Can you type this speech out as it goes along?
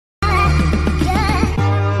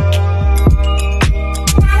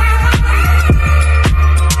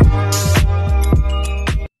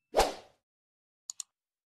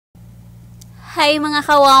Hi mga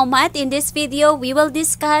kawawmat! In this video, we will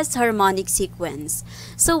discuss harmonic sequence.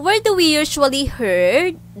 So where do we usually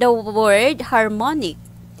hear the word harmonic?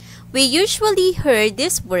 We usually hear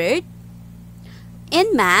this word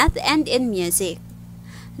in math and in music.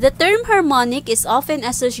 The term harmonic is often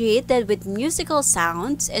associated with musical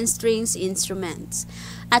sounds and strings instruments.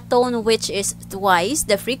 A tone which is twice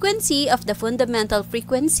the frequency of the fundamental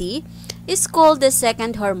frequency is called the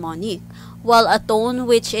second harmonic, while a tone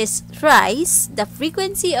which is thrice the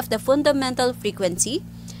frequency of the fundamental frequency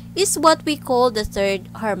is what we call the third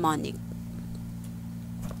harmonic.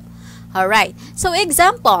 Alright, so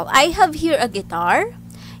example, I have here a guitar.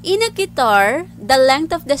 In a guitar, the length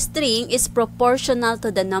of the string is proportional to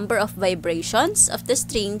the number of vibrations of the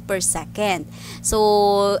string per second.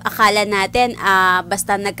 So, akala natin,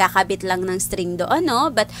 basta nagkakabit lang ng string doon, no?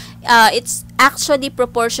 But it's actually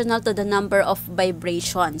proportional to the number of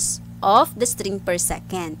vibrations of the string per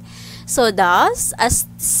second. So, thus, a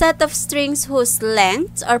set of strings whose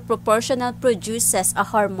lengths are proportional produces a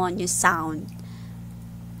harmonious sound.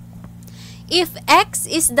 If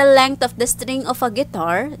x is the length of the string of a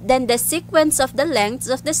guitar, then the sequence of the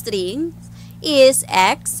lengths of the strings is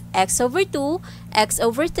x, x over 2, x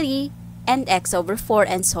over 3, and x over 4,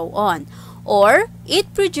 and so on. Or,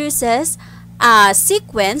 it produces a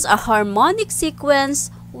sequence, a harmonic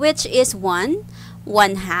sequence, which is 1,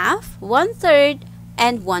 1/2, 1/3,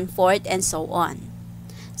 and 1/4, and so on.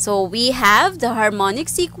 So, we have the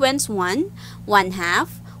harmonic sequence 1,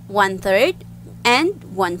 1/2, 1/3, and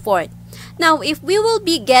 1/4. Now, if we will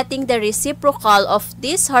be getting the reciprocal of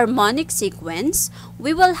this harmonic sequence,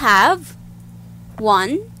 we will have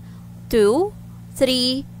 1, 2,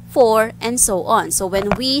 3, 4, and so on. So, when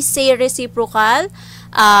we say reciprocal,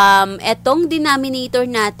 etong denominator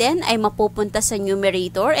natin ay mapupunta sa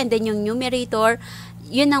numerator, and then yung numerator,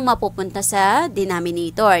 yun ang mapupunta sa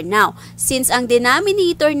denominator. Now, since ang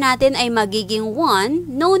denominator natin ay magiging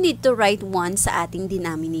 1, no need to write 1 sa ating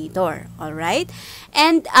denominator. Alright?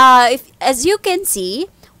 And as you can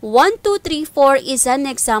see, 1, 2, 3, 4 is an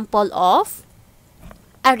example of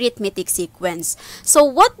arithmetic sequence. So,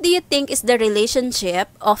 what do you think is the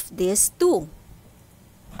relationship of these two?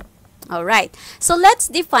 Alright, so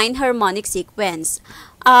let's define harmonic sequence.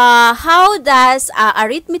 How does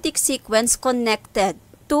arithmetic sequence connected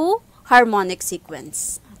to harmonic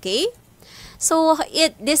sequence? Okay, so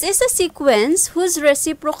this is a sequence whose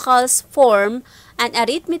reciprocals form an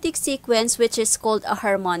arithmetic sequence which is called a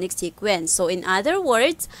harmonic sequence. So in other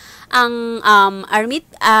words, ang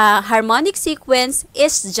harmonic sequence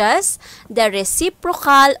is just the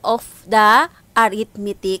reciprocal of the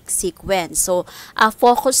arithmetic sequence. So,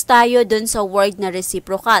 focus tayo dun sa word na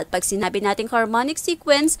reciprocal. Pag sinabi natin harmonic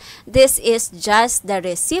sequence, this is just the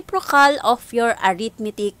reciprocal of your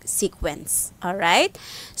arithmetic sequence. Alright?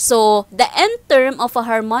 So, the end term of a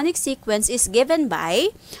harmonic sequence is given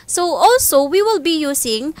by, so also, we will be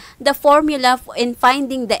using the formula in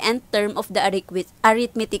finding the end term of the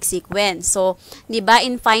arithmetic sequence. So, di ba,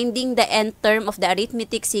 in finding the end term of the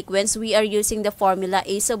arithmetic sequence, we are using the formula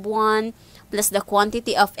a sub 1 plus the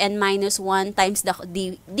quantity of n minus 1 times the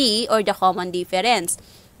d or the common difference.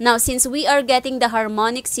 Now, since we are getting the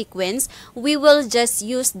harmonic sequence, we will just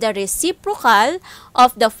use the reciprocal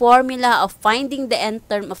of the formula of finding the end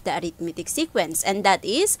term of the arithmetic sequence. And that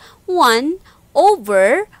is 1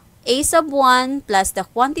 over a sub 1 plus the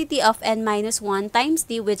quantity of n minus 1 times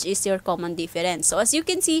d, which is your common difference. So, as you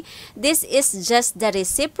can see, this is just the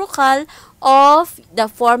reciprocal of the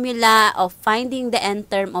formula of finding the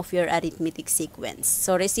end term of your arithmetic sequence.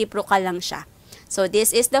 So, reciprocal lang siya. So,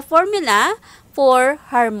 this is the formula for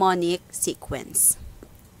harmonic sequence.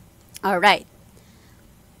 Alright.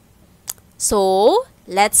 So,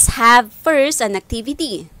 let's have first an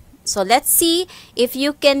activity. So, let's see if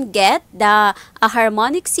you can get a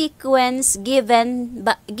harmonic sequence given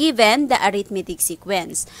the arithmetic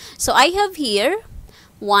sequence. So, I have here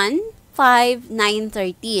 1, 5, 9,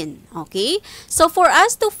 13. Okay? So, for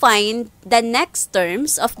us to find the next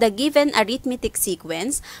terms of the given arithmetic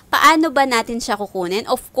sequence, paano ba natin siya kukunin?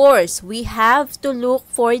 Of course, we have to look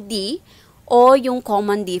for D o yung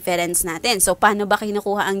common difference natin. So, paano ba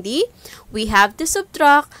kinukuha ang D? We have to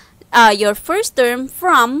subtract your first term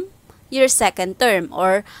from your second term,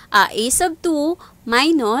 or a sub 2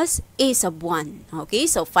 minus a sub 1. Okay,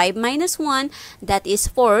 so 5 minus 1, that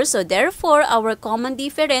is 4. So therefore, our common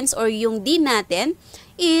difference or yung D natin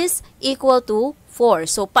is equal to 4.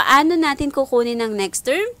 So paano natin kukunin ang next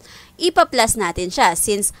term? Ipa-plus natin siya.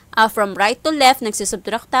 Since from right to left,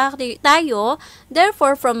 nagsusubtract tayo,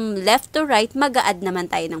 therefore, from left to right, mag-a-add naman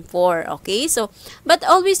tayo ng 4. Okay? So, but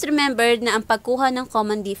always remember na ang pagkuha ng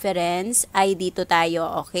common difference ay dito tayo.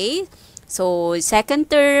 Okay? So, second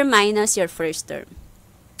term minus your first term.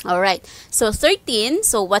 Alright, so 13,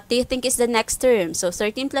 so what do you think is the next term? So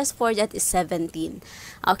 13 plus 4, that is 17.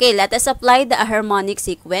 Okay, let us apply the harmonic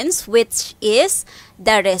sequence, which is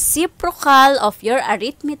the reciprocal of your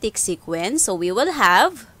arithmetic sequence. So we will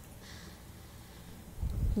have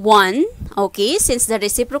 1, okay, since the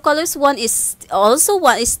reciprocal is 1 is also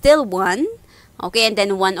 1 is still 1. Okay, and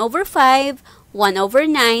then 1 over 5, 1 over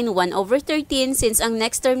 9, 1 over 13, since ang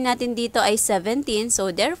next term natin dito ay 17, so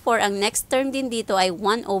therefore, ang next term din dito ay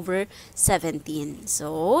 1 over 17.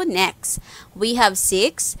 So, next, we have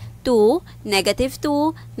 6, 2, negative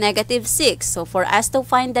 2, negative 6. So, for us to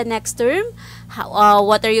find the next term,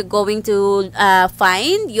 what are you going to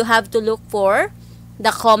find? You have to look for the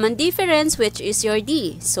common difference, which is your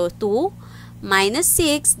D. So, 2 minus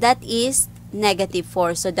 6, that is negative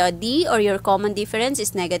 4. So, the D or your common difference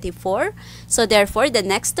is negative 4. So, therefore, the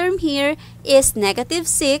next term here is negative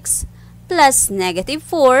 6 plus negative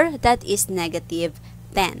 4. That is negative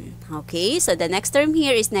 10. Okay, so the next term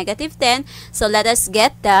here is negative 10. So, let us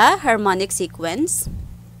get the harmonic sequence.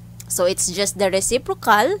 So, it's just the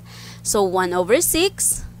reciprocal. So, 1 over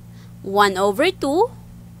 6, 1 over 2,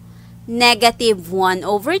 negative 1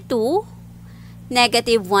 over 2,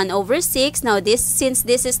 negative 1 over 6. Now, since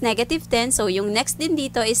this is negative 10, so yung next din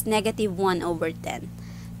dito is negative 1 over 10.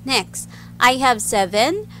 Next, I have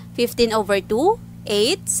 7, 15 over 2,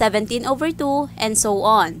 8, 17 over 2, and so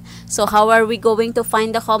on. So, how are we going to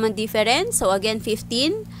find the common difference? So, again,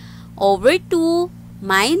 15 over 2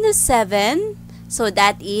 minus 7. So,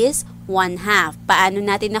 that is 1/2. Paano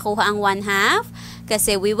natin nakuha ang 1/2?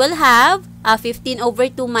 Kasi we will have 15 over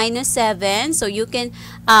 2 minus 7. So, you can,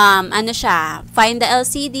 find the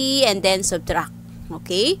LCD and then subtract.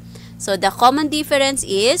 Okay? So, the common difference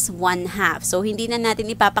is 1/2. So, hindi na natin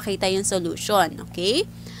ipapakita yung solution. Okay?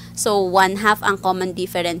 So, 1/2 ang common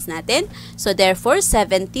difference natin. So, therefore,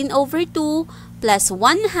 17 over 2 plus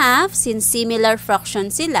 1/2, since similar fraction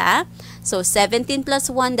sila. So, 17 plus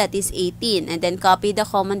 1, that is 18. And then, copy the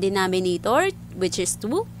common denominator, which is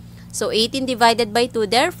 2. So, 18 divided by 2.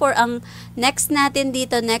 Therefore, ang next natin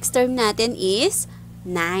dito, next term natin is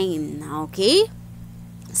 9. Okay?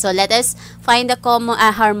 So, let us find the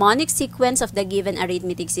harmonic sequence of the given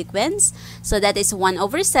arithmetic sequence. So, that is 1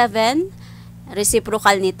 over 7.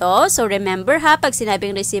 Reciprocal nito. So, remember ha, pag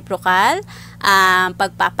sinabing reciprocal,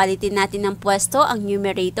 pagpapalitin natin ng pwesto ang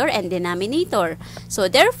numerator and denominator. So,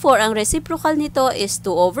 therefore, ang reciprocal nito is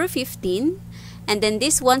 2 over 15. And then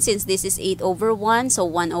this one, since this is 8 over 1, so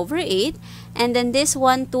 1 over 8. And then this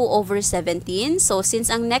one, 2 over 17. So, since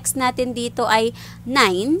ang next natin dito ay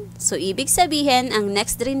 9, so ibig sabihin, ang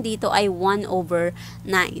next rin dito ay 1 over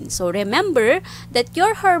 9. So, remember that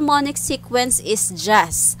your harmonic sequence is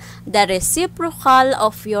just the reciprocal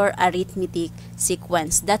of your arithmetic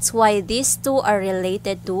sequence. That's why these two are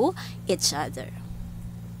related to each other.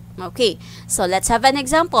 Okay, so let's have an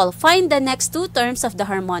example. Find the next two terms of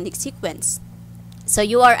the harmonic sequence. So,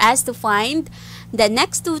 you are asked to find the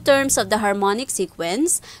next two terms of the harmonic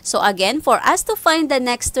sequence. So, again, for us to find the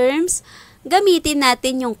next terms, gamitin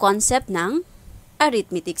natin yung concept ng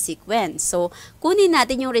arithmetic sequence. So, kunin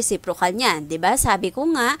natin yung reciprocal niyan. Diba? Sabi ko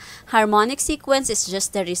nga, harmonic sequence is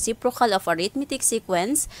just the reciprocal of arithmetic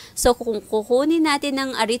sequence. So, kung kukunin natin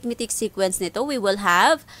ang arithmetic sequence nito, we will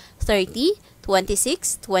have 30,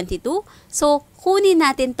 26, 22. So, kunin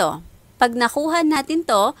natin to. Pag nakuha natin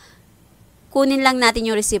to, kunin lang natin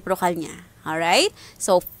yung reciprocal niya. Alright?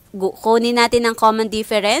 So, kunin natin ang common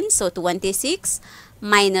difference. So, 26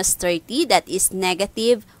 minus 30, that is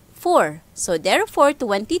negative 4. So, therefore,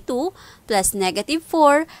 22 plus negative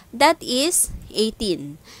 4, that is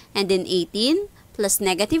 18. And then, 18 plus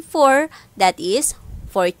negative 4, that is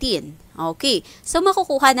 14. Okay. So,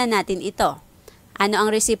 makukuha na natin ito. Ano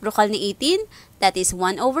ang reciprocal ni 18? That is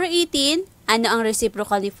 1 over 18. Ano ang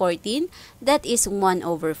reciprocal ni 14? That is 1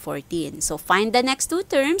 over 14. So, find the next two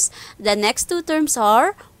terms. The next two terms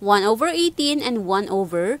are 1 over 18 and 1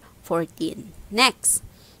 over 14. Next.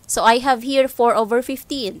 So, I have here 4 over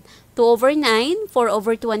 15, 2 over 9, 4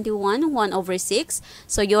 over 21, 1 over 6.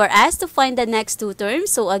 So, you are asked to find the next two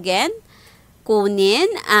terms. So, again,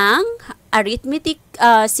 kunin ang arithmetic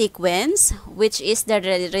sequence, which is the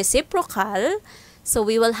reciprocal. So,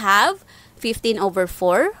 we will have 15 over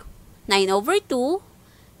 4, 9 over 2,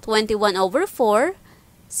 21 over 4.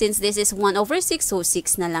 Since this is 1 over 6, so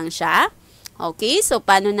 6 na lang siya. Okay, so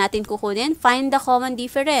paano natin kukunin? Find the common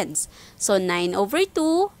difference. So, 9 over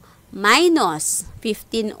 2 minus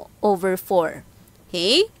 15 over 4.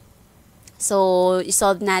 Okay? So,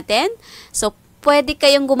 isolve natin. So, pwede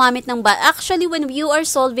kayong gumamit ng actually, when you are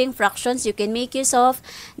solving fractions, you can make use of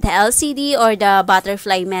the LCD or the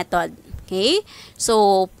butterfly method. Okay?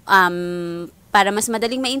 So, para mas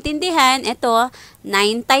madaling maintindihan, ito,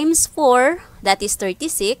 9 times 4, that is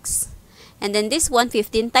 36. And then this one,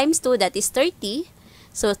 15 times 2, that is 30.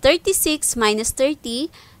 So, 36 minus 30,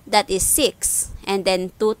 that is 6. And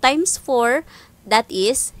then 2 times 4, that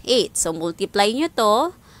is 8. So, multiply nyo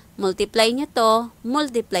to, multiply nyo to,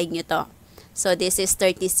 multiply nyo to. So, this is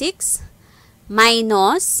 36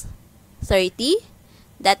 minus 30,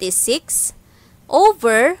 that is 6,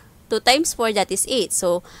 over 2 times 4, that is 8.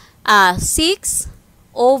 So, 6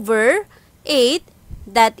 over 8,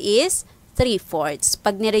 that is 3/4.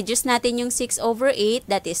 Pag nireduce natin yung 6 over 8,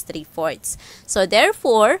 that is 3/4. So,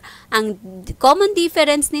 therefore, ang common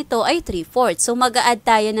difference nito ay 3/4. So, mag-a-add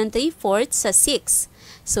tayo ng 3/4 sa 6.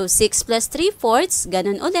 So, 6 plus 3/4,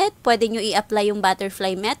 ganun ulit. Pwede nyo i-apply yung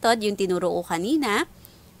butterfly method, yung tinuro ko kanina.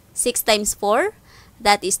 6 times 4,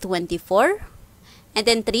 that is 24. And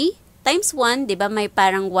then 3 times 1, di ba may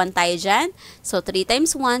parang 1 tayo dyan? So, 3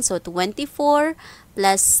 times 1, so 24,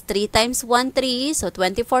 plus 3 times 1, 3, so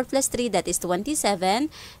 24 plus 3, that is 27.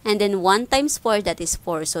 And then 1 times 4, that is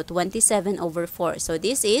 4, so 27 over 4. So,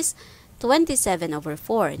 this is 27 over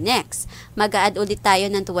 4. Next, mag-a-add ulit tayo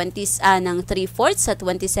ng 3/4 sa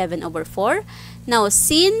 27 over 4. Now,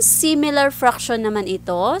 since similar fraction naman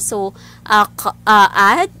ito, so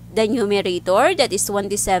add the numerator, that is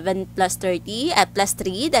 27 plus 30, plus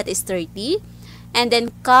 3, that is 30. And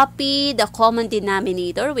then copy the common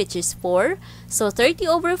denominator, which is 4. So, 30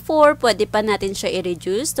 over 4, pwede pa natin siya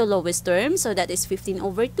i-reduce to lowest term. So, that is 15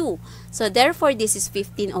 over 2. So, therefore, this is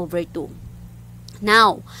 15 over 2.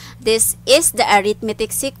 Now, this is the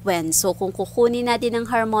arithmetic sequence. So, kung kukunin natin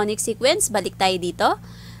ang harmonic sequence, balik tayo dito.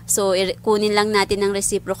 So, kunin lang natin ang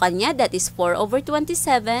reciprocal niya. That is 4 over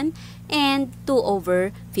 27 and 2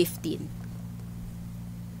 over 15.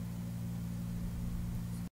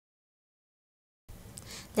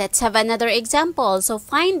 Let's have another example. So,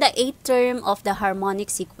 find the 8th term of the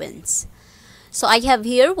harmonic sequence. So, I have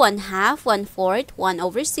here 1/2, 1/4, 1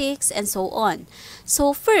 over 6, and so on.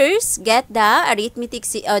 So, first, get the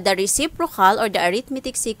the reciprocal or the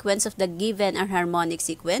arithmetic sequence of the given or harmonic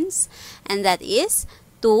sequence. And that is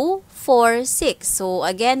 2, 4, 6. So,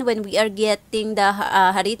 again, when we are getting the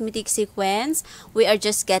arithmetic sequence, we are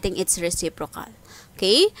just getting its reciprocal.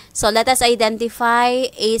 Okay? So, let us identify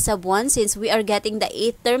a sub 1 since we are getting the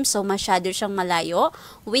 8th term, so masyado siyang malayo.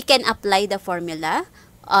 We can apply the formula.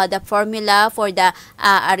 The formula for the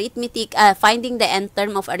arithmetic, finding the nth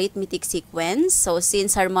term of arithmetic sequence. So,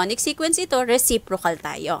 since harmonic sequence ito, reciprocal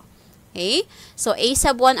tayo. Okay? So, a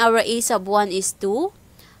sub 1, our a sub 1 is 2.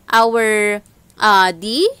 Our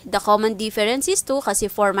D, the common difference is 2 kasi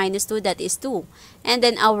 4 minus 2, that is 2. And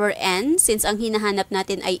then our N, since ang hinahanap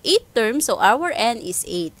natin ay 8 terms, so our N is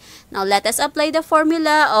 8. Now, let us apply the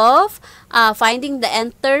formula of finding the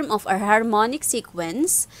nth term of our harmonic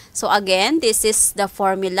sequence. So, again, this is the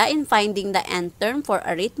formula in finding the nth term for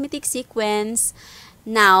arithmetic sequence.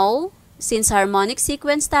 Now, since harmonic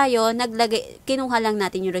sequence tayo, kinuha lang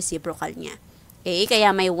natin yung reciprocal niya. Okay, kaya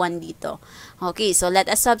may 1 dito. Okay, so let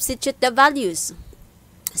us substitute the values.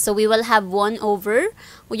 So, we will have 1 over,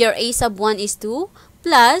 your a sub 1 is 2,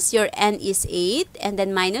 plus your n is 8, and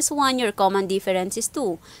then minus 1, your common difference is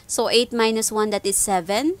 2. So, 8 minus 1, that is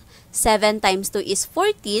 7. 7 times 2 is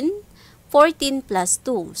 14. 14 plus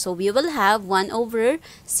 2. So, we will have 1 over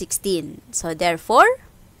 16. So, therefore,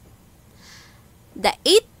 the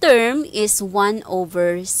 8th term is 1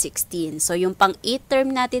 over 16. So, yung pang 8th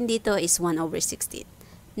term natin dito is 1 over 16.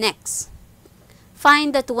 Next,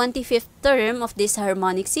 find the 25th term of this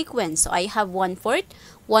harmonic sequence. So, I have 1/4,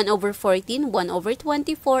 1 over 14, 1 over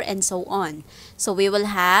 24, and so on. So, we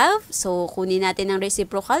will have, so, kunin natin ang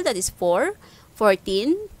reciprocal, that is 4,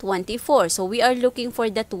 14, 24. So, we are looking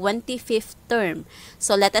for the 25th term.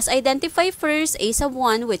 So, let us identify first a sub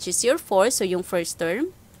 1, which is your 4, so yung first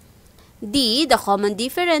term. D, the common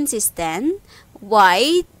difference is 10.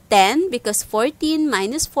 Y, 10 because 14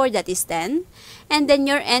 minus 4, that is 10. And then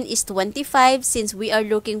your N is 25 since we are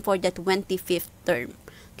looking for the 25th term.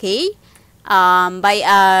 Okay? By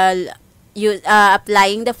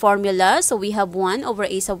applying the formula, so we have 1 over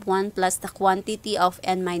a sub 1 plus the quantity of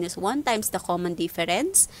N minus 1 times the common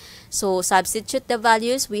difference. So, substitute the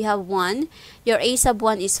values. We have 1. Your a sub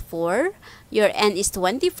 1 is 4. Your N is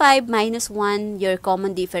 25 minus 1. Your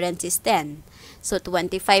common difference is 10. So,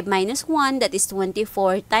 25 minus 1, that is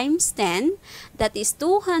 24 times 10. That is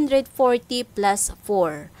 240 plus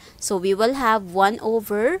 4. So, we will have 1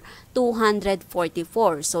 over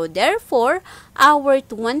 244. So, therefore, our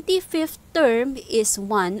 25th term is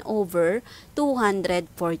 1 over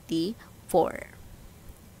 244.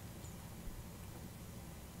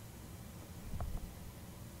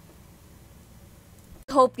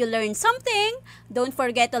 Hope you learned something. Don't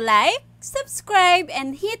forget to like, subscribe,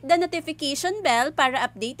 and hit the notification bell para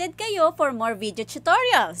updated kayo for more video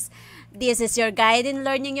tutorials. This is your guide in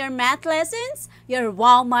learning your math lessons, your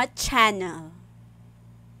Wow Math channel.